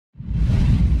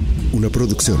una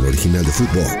producción original de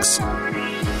Footbox.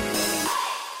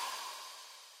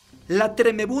 La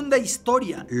tremebunda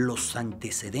historia, los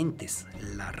antecedentes,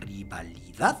 la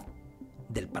rivalidad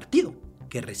del partido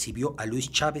que recibió a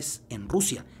Luis Chávez en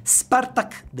Rusia,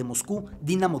 Spartak de Moscú,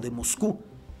 Dinamo de Moscú.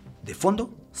 De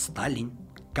fondo, Stalin,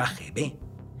 KGB,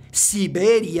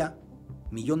 Siberia,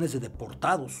 millones de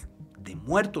deportados, de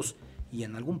muertos y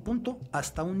en algún punto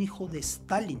hasta un hijo de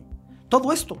Stalin.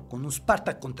 Todo esto con un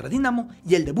Spartak contra Dinamo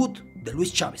y el debut de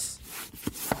Luis Chávez.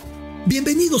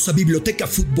 Bienvenidos a Biblioteca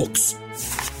Footbox.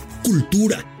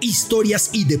 Cultura, historias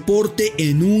y deporte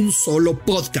en un solo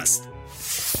podcast.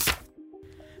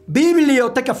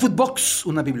 Biblioteca Footbox,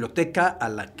 una biblioteca a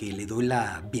la que le doy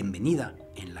la bienvenida,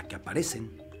 en la que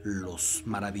aparecen los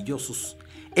maravillosos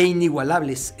e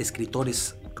inigualables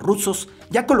escritores rusos.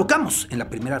 Ya colocamos en la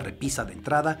primera repisa de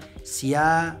entrada si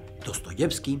a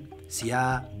Dostoyevsky, si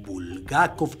a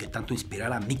Bulgakov, que tanto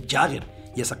inspirara a Mick Jagger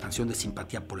y esa canción de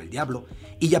Simpatía por el Diablo,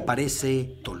 y ya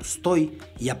aparece Tolstoy,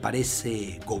 y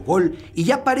aparece Gogol, y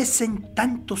ya aparecen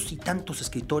tantos y tantos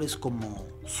escritores como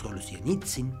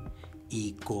Solzhenitsyn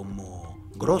y como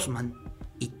Grossman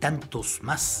y tantos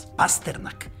más,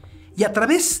 Pasternak. Y a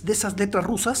través de esas letras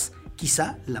rusas,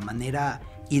 quizá la manera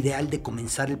ideal de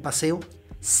comenzar el paseo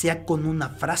sea con una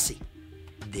frase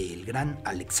del gran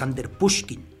Alexander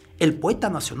Pushkin, el poeta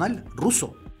nacional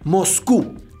ruso.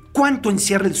 Moscú, ¿cuánto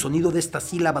encierra el sonido de estas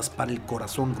sílabas para el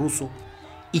corazón ruso?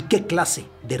 ¿Y qué clase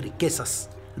de riquezas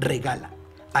regala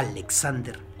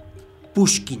Alexander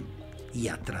Pushkin? Y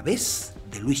a través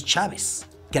de Luis Chávez,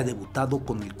 que ha debutado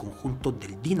con el conjunto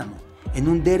del Dinamo en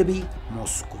un derbi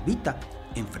moscovita,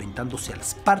 enfrentándose al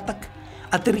Spartak,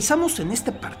 aterrizamos en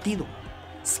este partido,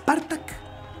 Spartak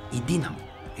y Dinamo.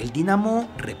 El Dinamo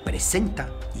representa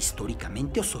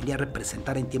históricamente, o solía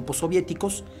representar en tiempos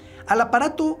soviéticos, al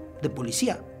aparato de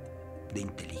policía, de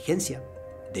inteligencia,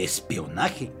 de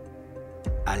espionaje,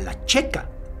 a la Checa,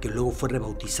 que luego fue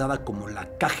rebautizada como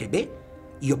la KGB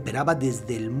y operaba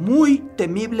desde el muy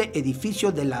temible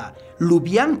edificio de la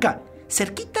Lubianka,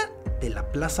 cerquita de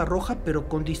la Plaza Roja, pero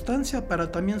con distancia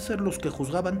para también ser los que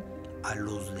juzgaban a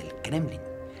los del Kremlin,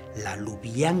 la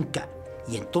Lubianka.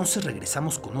 Y entonces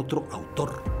regresamos con otro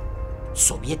autor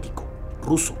soviético,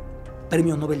 ruso,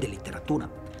 Premio Nobel de Literatura,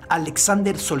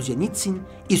 Alexander Solzhenitsyn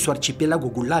y su archipiélago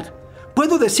Gulag.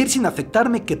 Puedo decir sin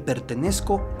afectarme que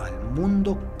pertenezco al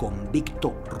mundo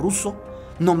convicto ruso,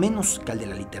 no menos que al de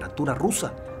la literatura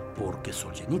rusa, porque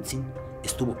Solzhenitsyn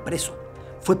estuvo preso,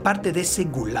 fue parte de ese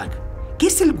Gulag. ¿Qué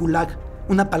es el Gulag?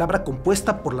 Una palabra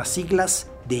compuesta por las siglas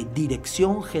de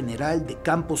Dirección General de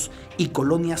Campos y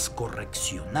Colonias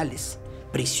Correccionales,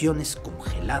 prisiones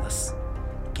congeladas,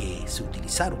 que se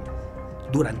utilizaron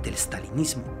durante el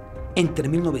stalinismo entre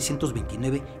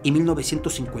 1929 y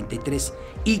 1953,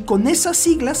 y con esas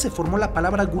siglas se formó la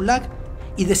palabra Gulag.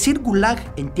 Y decir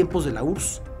Gulag en tiempos de la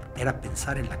URSS era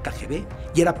pensar en la KGB,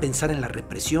 y era pensar en la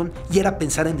represión, y era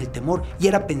pensar en el temor, y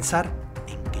era pensar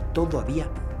en que todo había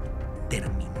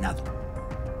terminado.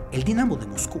 El Dinamo de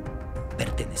Moscú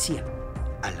pertenecía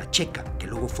a la Checa, que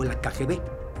luego fue la KGB,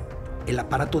 el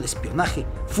aparato de espionaje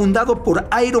fundado por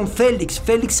Iron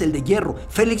Félix el de hierro,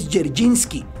 Félix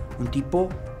Dzerzhinsky, un tipo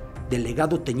de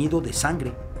legado teñido de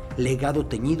sangre, legado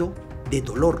teñido de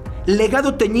dolor,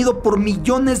 legado teñido por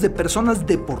millones de personas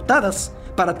deportadas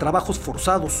para trabajos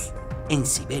forzados en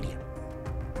Siberia.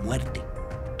 Muerte,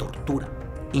 tortura,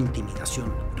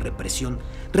 intimidación, represión.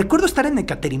 Recuerdo estar en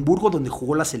Ekaterimburgo, donde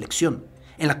jugó la selección,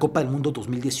 en la Copa del Mundo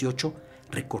 2018,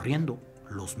 recorriendo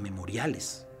los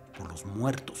memoriales por los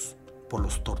muertos, por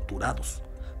los torturados,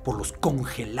 por los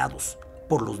congelados,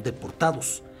 por los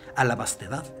deportados a la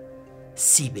vastedad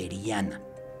siberiana.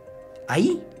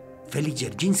 Ahí, Félix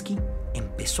Dzerzhinsky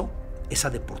empezó esa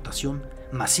deportación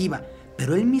masiva,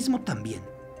 pero él mismo también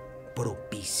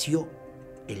propició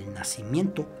el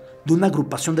nacimiento de una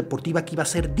agrupación deportiva que iba a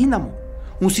ser Dinamo,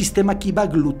 un sistema que iba a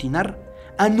aglutinar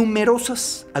a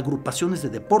numerosas agrupaciones de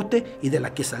deporte y de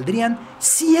la que saldrían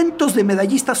cientos de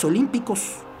medallistas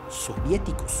olímpicos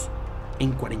soviéticos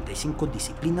en 45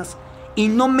 disciplinas y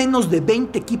no menos de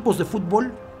 20 equipos de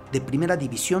fútbol de primera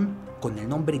división con el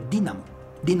nombre Dinamo.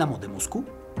 Dinamo de Moscú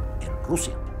en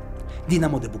Rusia,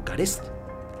 Dinamo de Bucarest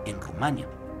en Rumania,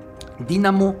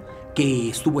 Dinamo que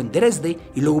estuvo en Dresde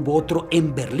y luego hubo otro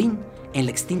en Berlín, en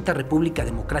la extinta República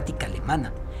Democrática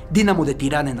Alemana, Dinamo de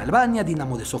Tirana en Albania,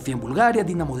 Dinamo de Sofía en Bulgaria,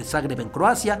 Dinamo de Zagreb en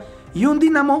Croacia y un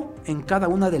Dinamo en cada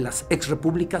una de las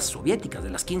exrepúblicas soviéticas, de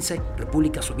las 15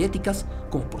 repúblicas soviéticas,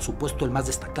 como por supuesto el más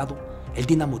destacado, el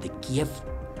Dinamo de Kiev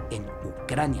en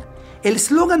Ucrania. El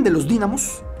eslogan de los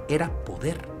Dinamos era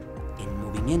poder en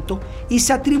movimiento y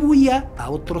se atribuía a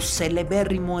otro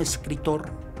celebérrimo escritor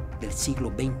del siglo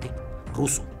XX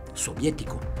ruso,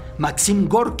 soviético, Maxim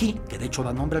Gorky, que de hecho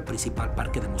da nombre al principal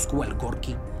parque de Moscú, al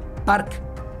Gorky Park.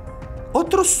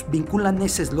 Otros vinculan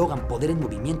ese eslogan poder en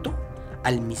movimiento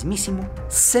al mismísimo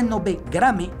Zenobé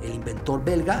Grame, el inventor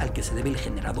belga al que se debe el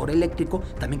generador eléctrico,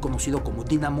 también conocido como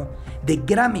Dinamo de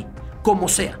Grame. Como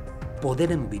sea,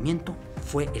 poder en movimiento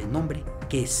fue el nombre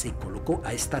que se colocó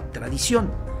a esta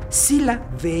tradición. Sila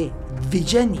ve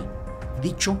Villeni,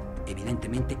 dicho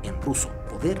evidentemente en ruso,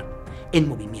 poder en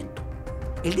movimiento.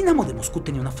 El Dinamo de Moscú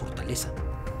tenía una fortaleza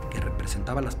que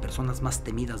representaba a las personas más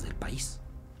temidas del país,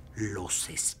 los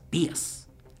espías,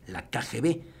 la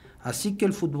KGB. Así que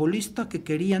el futbolista que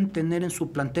querían tener en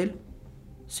su plantel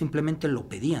simplemente lo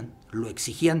pedían, lo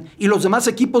exigían, y los demás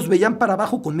equipos veían para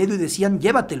abajo con miedo y decían,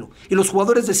 llévatelo. Y los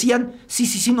jugadores decían,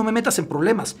 sí, no me metas en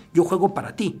problemas, yo juego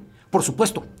para ti. Por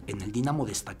supuesto, en el Dinamo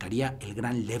destacaría el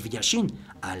gran Lev Yashin.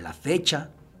 A la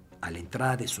fecha, a la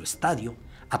entrada de su estadio,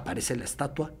 aparece la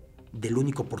estatua del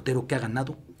único portero que ha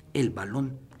ganado el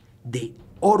Balón de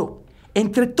Oro.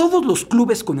 Entre todos los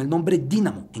clubes con el nombre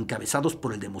Dinamo, encabezados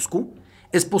por el de Moscú,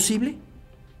 es posible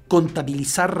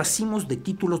contabilizar racimos de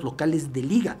títulos locales de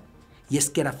liga, y es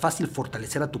que era fácil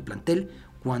fortalecer a tu plantel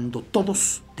cuando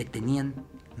todos te tenían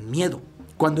miedo,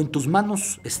 cuando en tus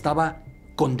manos estaba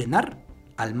condenar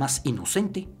al más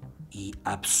inocente y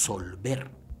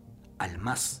absolver al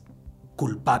más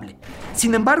culpable.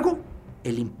 Sin embargo,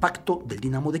 el impacto del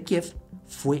Dinamo de Kiev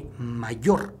fue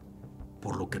mayor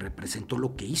por lo que representó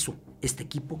lo que hizo este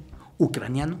equipo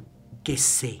ucraniano que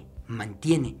se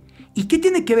mantiene. ¿Y qué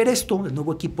tiene que ver esto, el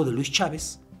nuevo equipo de Luis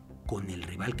Chávez, con el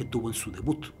rival que tuvo en su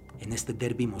debut, en este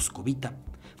derbi moscovita,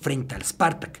 frente al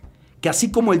Spartak, que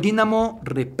así como el Dinamo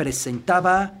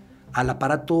representaba al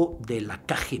aparato de la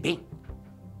KGB,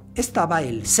 estaba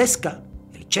el CSKA,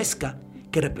 el Cheska,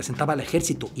 que representaba al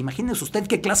ejército? Imagínese usted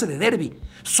qué clase de derbi,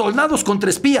 soldados contra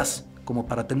espías, como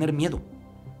para tener miedo.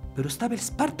 Pero estaba el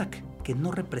Spartak, que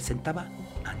no representaba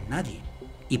a nadie,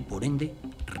 y por ende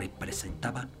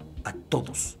representaba a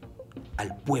todos,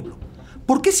 al pueblo.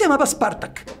 ¿Por qué se llamaba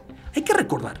Spartak? Hay que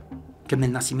recordar que en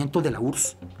el nacimiento de la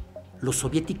URSS, los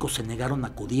soviéticos se negaron a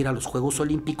acudir a los Juegos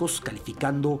Olímpicos,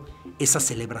 calificando esa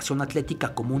celebración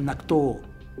atlética como un acto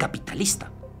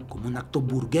capitalista, como un acto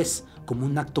burgués, como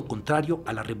un acto contrario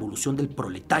a la revolución del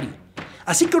proletario.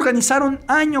 Así que organizaron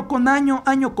año con año,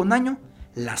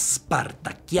 la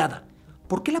Spartakiada.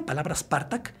 ¿Por qué la palabra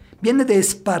Spartak? Viene de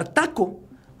Espartaco,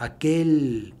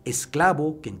 aquel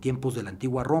esclavo que en tiempos de la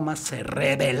antigua Roma se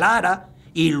rebelara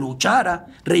y luchara,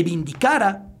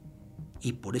 reivindicara,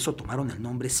 y por eso tomaron el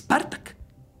nombre Spartak.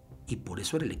 Y por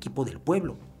eso era el equipo del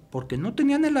pueblo, porque no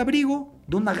tenían el abrigo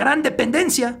de una gran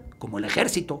dependencia, como el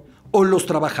ejército, o los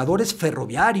trabajadores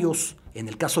ferroviarios, en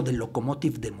el caso del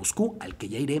Lokomotiv de Moscú, al que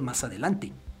ya iré más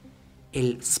adelante.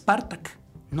 El Spartak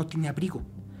no tiene abrigo,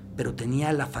 pero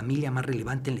tenía la familia más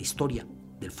relevante en la historia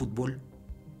del fútbol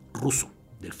ruso,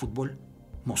 del fútbol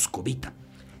moscovita.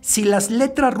 Si las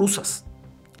letras rusas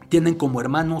tienen como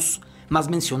hermanos más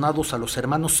mencionados a los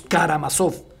hermanos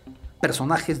Karamazov,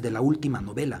 personajes de la última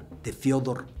novela de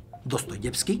Fyodor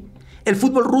Dostoyevsky, el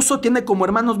fútbol ruso tiene como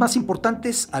hermanos más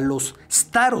importantes a los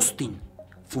Starostin,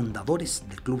 fundadores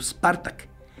del club Spartak.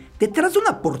 Detrás de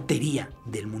una portería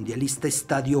del mundialista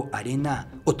Estadio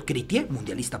Arena Otkritie,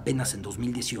 mundialista apenas en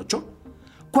 2018,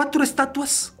 4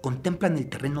 estatuas contemplan el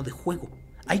terreno de juego,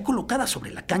 ahí colocadas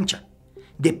sobre la cancha.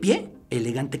 De pie,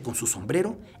 elegante con su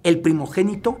sombrero, el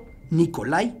primogénito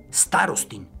Nikolai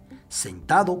Starostin.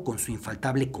 Sentado con su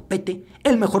infaltable copete,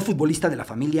 el mejor futbolista de la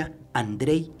familia,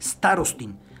 Andrei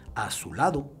Starostin. A su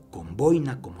lado, con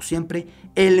boina como siempre,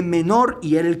 el menor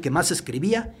y era el que más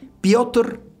escribía,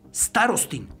 Piotr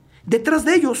Starostin. Detrás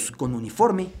de ellos, con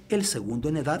uniforme, el segundo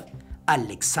en edad,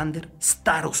 Alexander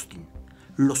Starostin.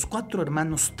 Los 4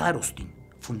 hermanos Starostin,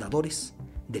 fundadores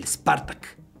del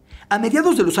Spartak. A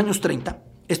mediados de los años 30,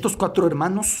 estos 4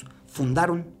 hermanos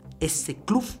fundaron ese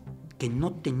club que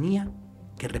no tenía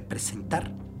que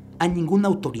representar a ninguna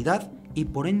autoridad y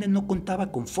por ende no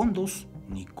contaba con fondos,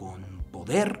 ni con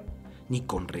poder, ni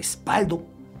con respaldo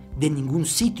de ningún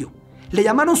sitio. Le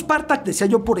llamaron Spartak, decía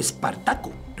yo, por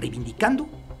Espartaco, reivindicando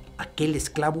aquel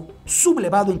esclavo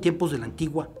sublevado en tiempos de la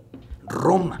antigua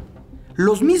Roma.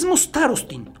 Los mismos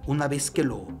Starostin, una vez que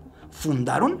lo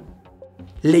fundaron,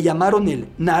 le llamaron el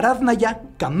Narodnaya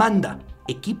Komanda,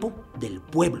 equipo del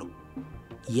pueblo.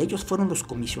 Y ellos fueron los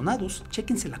comisionados,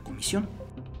 chéquense la comisión,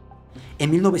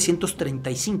 en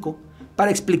 1935,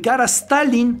 para explicar a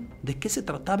Stalin de qué se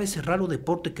trataba ese raro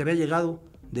deporte que había llegado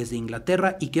desde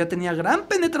Inglaterra y que ya tenía gran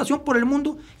penetración por el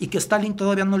mundo y que Stalin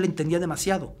todavía no le entendía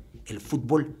demasiado, el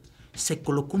fútbol. se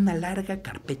colocó una larga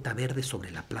carpeta verde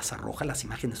sobre la Plaza Roja. Las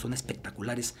imágenes son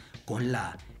espectaculares, con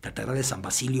la Catedral de San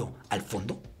Basilio al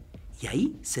fondo. Y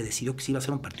ahí se decidió que se iba a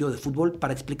hacer un partido de fútbol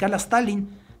para explicarle a Stalin.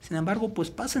 Sin embargo,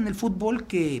 pues pasa en el fútbol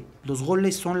que los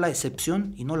goles son la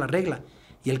excepción y no la regla.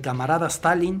 Y el camarada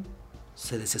Stalin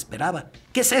se desesperaba.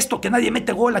 ¿Qué es esto? ¿Que nadie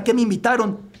mete gol? ¿A qué me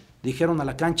invitaron? Dijeron a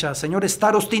la cancha: señor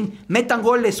Starostin, metan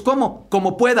goles. ¿Cómo?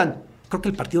 Como puedan. Creo que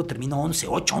el partido terminó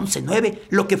 11-8, 11-9,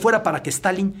 lo que fuera, para que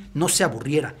Stalin no se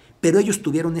aburriera. Pero ellos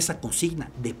tuvieron esa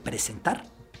consigna de presentar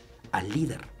al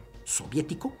líder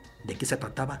soviético de qué se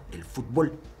trataba el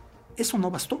fútbol. Eso no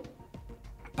bastó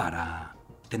para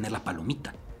tener la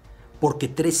palomita, porque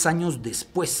 3 años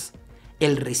después,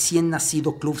 el recién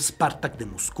nacido club Spartak de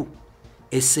Moscú,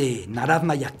 ese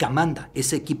Narodnaya Komanda,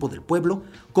 ese equipo del pueblo,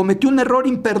 cometió un error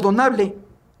imperdonable: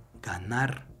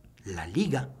 ganar la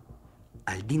liga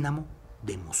al Dinamo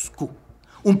de Moscú.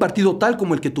 Un partido tal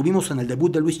como el que tuvimos en el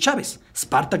debut de Luis Chávez,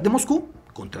 Spartak de Moscú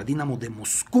contra Dinamo de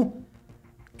Moscú.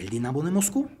 El Dinamo de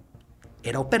Moscú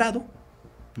era operado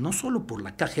no solo por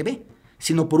la KGB,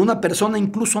 sino por una persona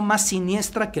incluso más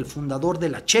siniestra que el fundador de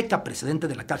la Checa, precedente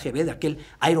de la KGB, de aquel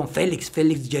Iron Félix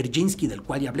Dzerzhinsky, del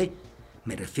cual ya hablé.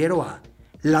 Me refiero a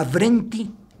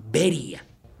Lavrenti Beria.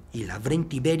 Y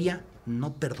Lavrenti Beria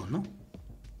no perdonó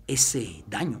ese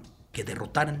daño, que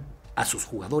derrotaran a sus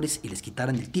jugadores y les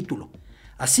quitaran el título.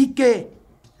 Así que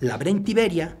Lavrenti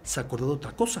Beria se acordó de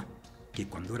otra cosa, que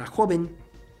cuando era joven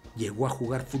llegó a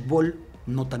jugar fútbol,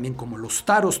 no tan bien como los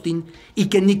Starostin, y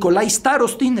que Nikolai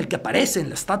Starostin, el que aparece en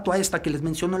la estatua esta que les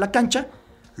menciono en la cancha,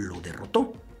 lo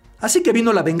derrotó. Así que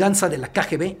vino la venganza de la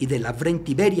KGB y de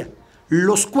Lavrenti Beria.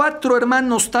 Los 4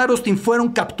 hermanos Starostin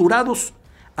fueron capturados,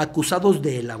 acusados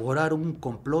de elaborar un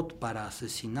complot para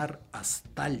asesinar a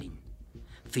Stalin.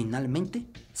 Finalmente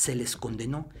se les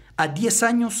condenó a 10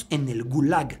 años en el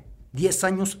Gulag, 10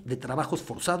 años de trabajos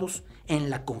forzados en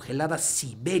la congelada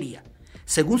Siberia.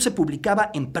 Según se publicaba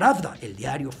en Pravda, el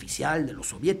diario oficial de los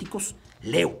soviéticos,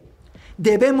 leo: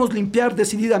 debemos limpiar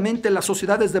decididamente las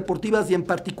sociedades deportivas y en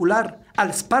particular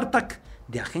al Spartak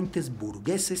de agentes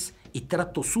burgueses y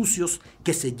tratos sucios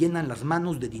que se llenan las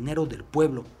manos de dinero del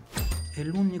pueblo.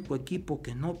 El único equipo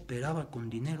que no operaba con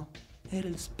dinero era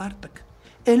el Spartak.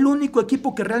 El único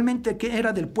equipo que realmente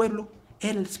era del pueblo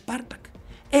era el Spartak.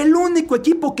 El único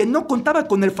equipo que no contaba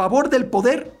con el favor del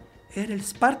poder era el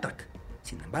Spartak.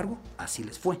 Sin embargo, así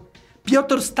les fue.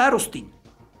 Piotr Starostin,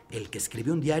 el que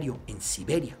escribió un diario en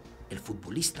Siberia, el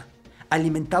futbolista,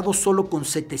 alimentado solo con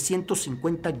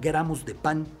 750 gramos de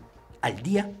pan al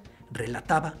día,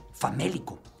 relataba,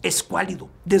 famélico, escuálido,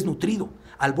 desnutrido,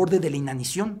 al borde de la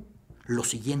inanición, lo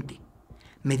siguiente: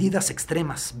 medidas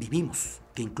extremas vivimos,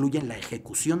 que incluyen la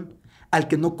ejecución al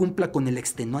que no cumpla con el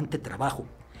extenuante trabajo.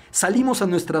 Salimos a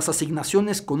nuestras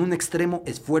asignaciones con un extremo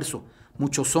esfuerzo.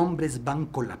 Muchos hombres van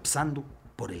colapsando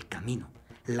por el camino.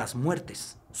 Las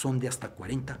muertes son de hasta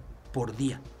 40 por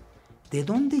día. ¿De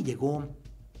dónde llegó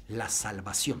la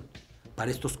salvación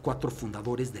para estos 4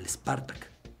 fundadores del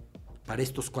Spartak? Para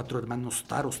estos 4 hermanos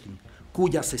Starostin,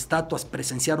 cuyas estatuas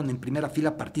presenciaron en primera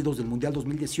fila partidos del Mundial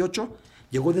 2018,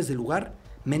 llegó desde el lugar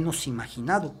menos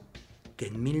imaginado, que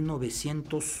en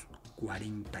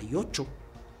 1948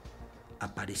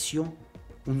 apareció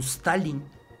un Stalin,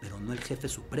 pero no el jefe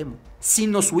supremo,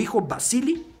 sino su hijo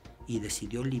Vasily, y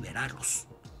decidió liberarlos.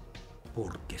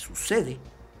 Porque sucede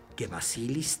que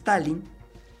Vasily Stalin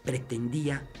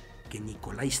pretendía que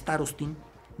Nikolai Starostin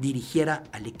dirigiera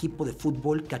al equipo de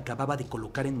fútbol que acababa de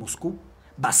colocar en Moscú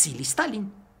Vasily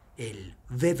Stalin, el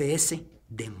VVS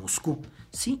de Moscú.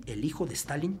 Sí, el hijo de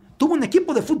Stalin tuvo un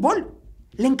equipo de fútbol.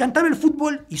 Le encantaba el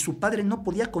fútbol y su padre no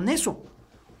podía con eso.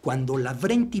 Cuando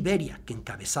Lavrenti Beria, que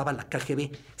encabezaba la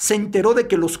KGB, se enteró de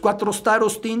que los 4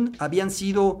 Starostin habían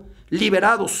sido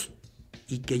liberados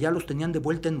y que ya los tenían de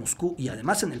vuelta en Moscú y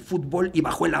además en el fútbol y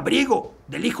bajo el abrigo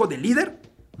del hijo del líder,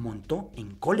 montó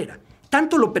en cólera.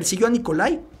 Tanto lo persiguió a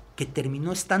Nikolai que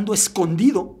terminó estando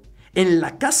escondido en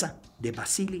la casa de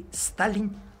Vasily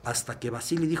Stalin hasta que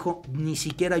Vasily dijo: ni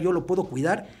siquiera yo lo puedo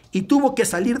cuidar, y tuvo que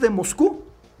salir de Moscú.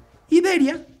 Y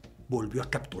Beria volvió a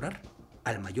capturar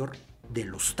al mayor de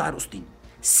los Starostin.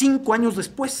 5 años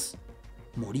después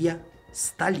moría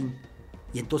Stalin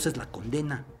y entonces la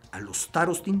condena a los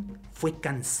Starostin fue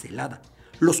cancelada.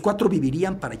 Los 4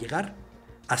 vivirían para llegar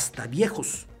hasta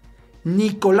viejos.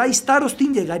 Nikolai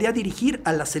Starostin llegaría a dirigir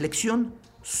a la selección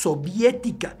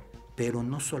soviética, pero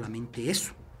no solamente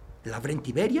eso.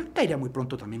 Lavrenti Beria caería muy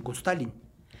pronto también con Stalin.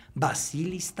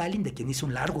 Vasily Stalin, de quien hice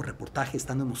un largo reportaje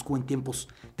estando en Moscú en tiempos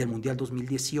del Mundial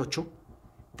 2018,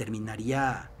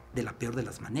 terminaría de la peor de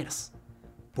las maneras,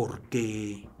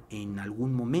 porque en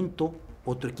algún momento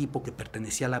otro equipo que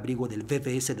pertenecía al abrigo del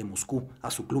VVS de Moscú,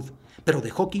 a su club. Pero de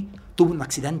hockey tuvo un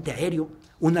accidente aéreo,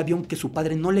 un avión que su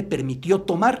padre no le permitió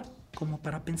tomar, como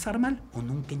para pensar mal, o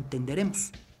nunca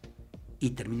entenderemos.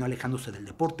 Y terminó alejándose del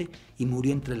deporte y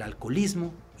murió entre el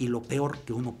alcoholismo y lo peor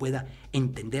que uno pueda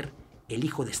entender, el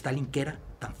hijo de Stalin que era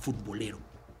tan futbolero.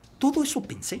 Todo eso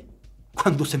pensé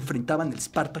cuando se enfrentaban el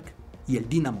Spartak y el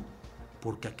Dinamo,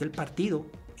 porque aquel partido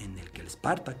en el que el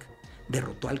Spartak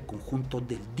derrotó al conjunto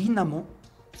del Dinamo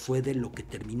fue de lo que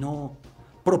terminó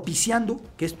propiciando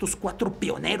que estos 4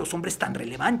 pioneros, hombres tan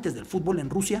relevantes del fútbol en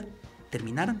Rusia,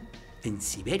 terminaran en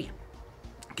Siberia,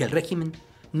 que el régimen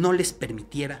no les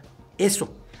permitiera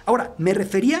eso. Ahora, me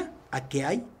refería a que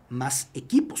hay más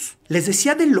equipos. Les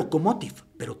decía del Lokomotiv,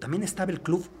 pero también estaba el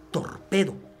club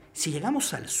Torpedo. Si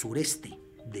llegamos al sureste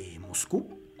de Moscú,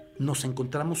 nos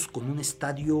encontramos con un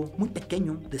estadio muy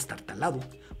pequeño, destartalado,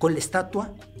 con la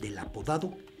estatua del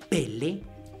apodado Pelé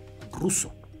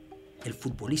ruso, el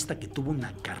futbolista que tuvo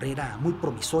una carrera muy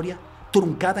promisoria,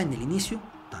 truncada en el inicio,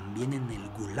 también en el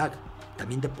Gulag,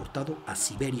 también deportado a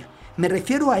Siberia. Me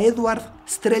refiero a Eduard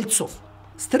Streltsov.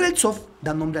 Streltsov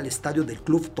da nombre al estadio del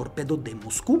club Torpedo de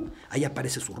Moscú. Ahí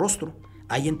aparece su rostro,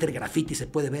 ahí entre el grafiti se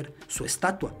puede ver su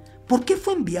estatua. ¿Por qué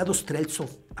fue enviado Streltsov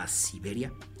a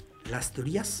Siberia? Las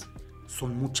teorías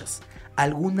son muchas.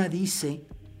 Alguna dice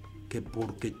que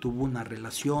porque tuvo una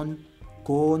relación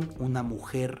con una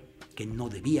mujer que no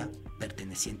debía,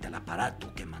 perteneciente al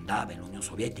aparato que mandaba en la Unión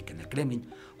Soviética, en el Kremlin.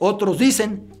 Otros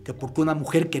dicen que porque una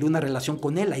mujer quería una relación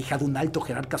con él, la hija de un alto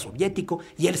jerarca soviético,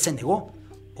 y él se negó.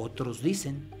 Otros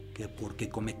dicen que porque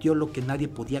cometió lo que nadie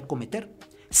podía cometer.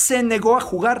 Se negó a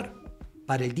jugar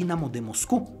para el Dinamo de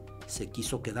Moscú. Se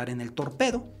quiso quedar en el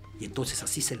Torpedo y entonces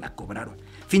así se la cobraron.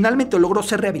 Finalmente logró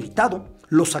ser rehabilitado,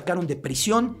 lo sacaron de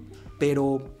prisión,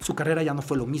 pero su carrera ya no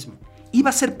fue lo mismo.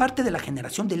 Iba a ser parte de la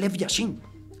generación de Lev Yashin.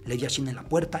 Lev Yashin en la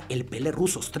puerta, el Pelé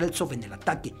ruso, Streltsov en el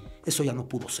ataque. Eso ya no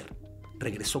pudo ser.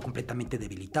 Regresó completamente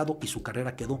debilitado y su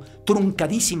carrera quedó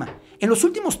truncadísima. En los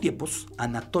últimos tiempos,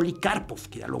 Anatoly Karpov,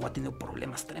 que ya luego ha tenido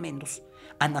problemas tremendos,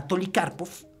 Anatoly Karpov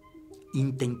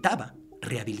intentaba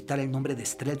rehabilitar el nombre de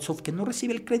Streltsov, que no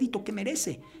recibe el crédito que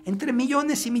merece. Entre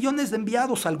millones y millones de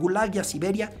enviados al Gulag y a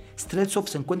Siberia, Streltsov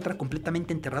se encuentra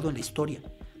completamente enterrado en la historia.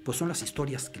 Pues son las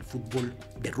historias que el fútbol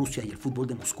de Rusia y el fútbol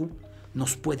de Moscú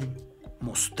nos pueden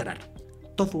mostrar.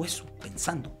 Todo eso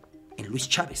pensando en Luis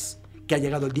Chávez, que ha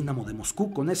llegado al Dinamo de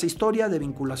Moscú con esa historia de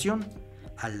vinculación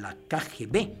a la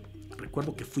KGB.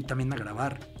 Recuerdo que fui también a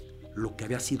grabar lo que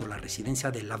había sido la residencia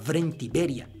de Lavrenti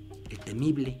Beria, el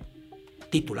temible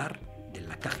titular de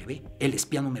la KGB, el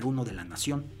espía número 1 de la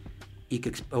nación, y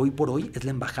que hoy por hoy es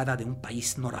la embajada de un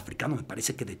país norafricano, me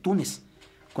parece que de Túnez.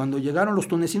 Cuando llegaron los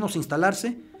tunecinos a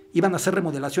instalarse, iban a hacer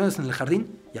remodelaciones en el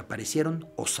jardín y aparecieron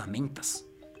osamentas,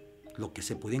 lo que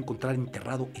se podía encontrar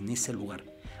enterrado en ese lugar.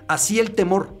 Así el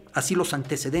temor, así los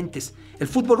antecedentes, el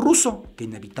fútbol ruso, que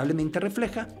inevitablemente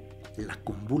refleja la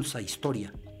convulsa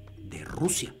historia de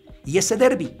Rusia. Y ese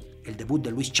derbi, el debut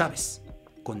de Luis Chávez,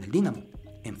 con el Dinamo,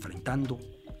 enfrentando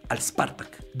al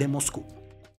Spartak de Moscú.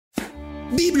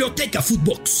 Biblioteca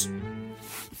Footbox.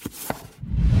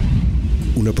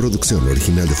 Una producción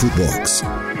original de Footbox.